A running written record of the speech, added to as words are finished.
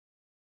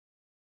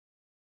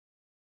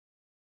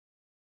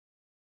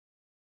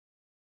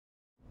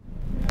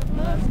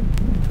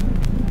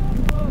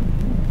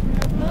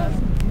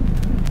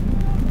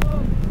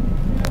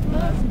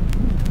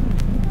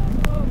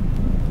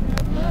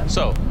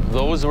So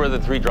those were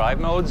the 3 drive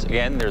modes.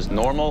 Again, there's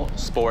normal,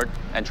 sport,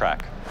 and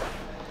track.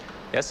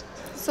 Yes?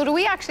 So do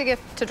we actually get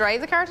to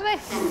drive the car today?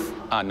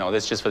 No,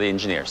 this is just for the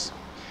engineers.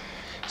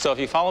 So if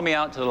you follow me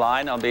out to the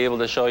line, I'll be able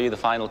to show you the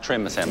final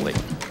trim assembly.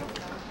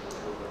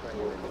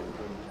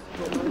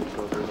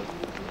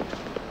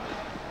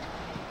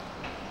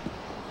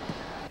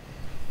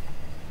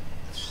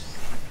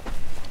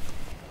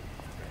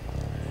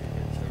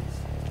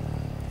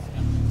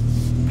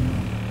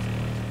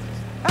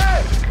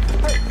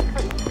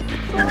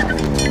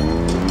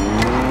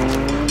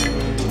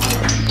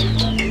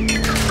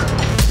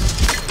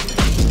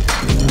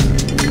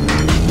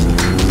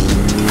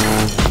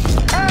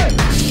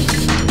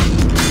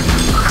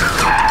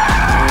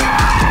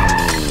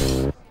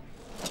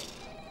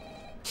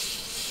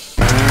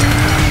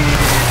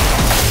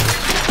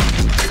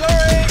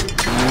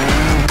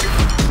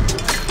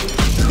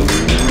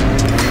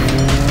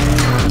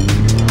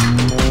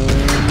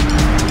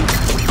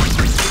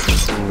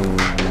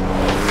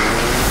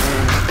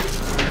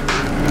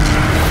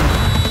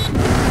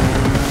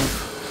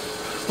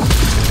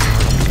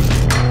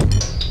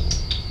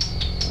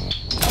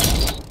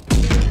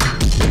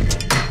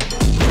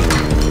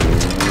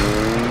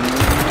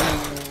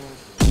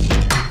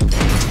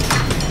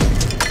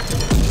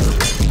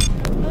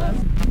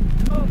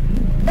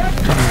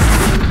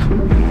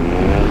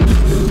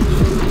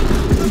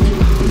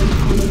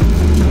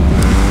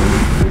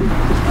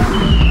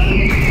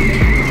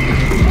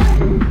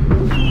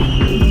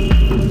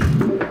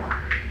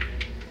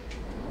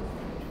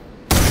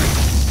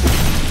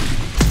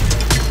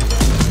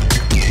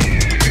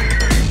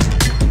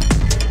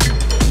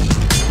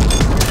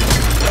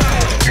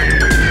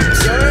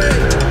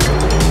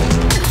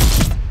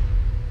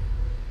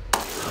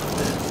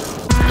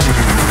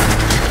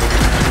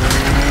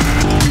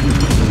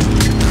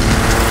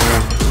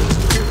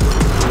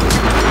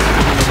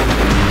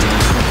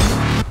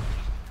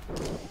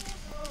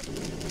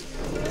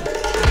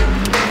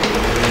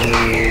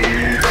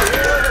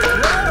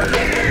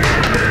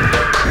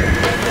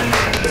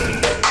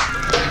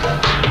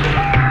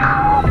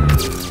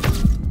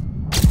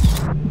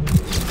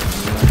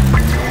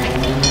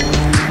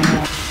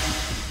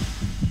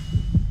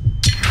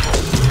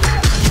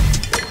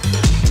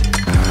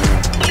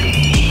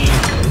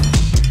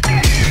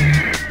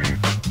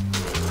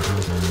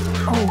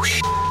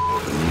 Oh,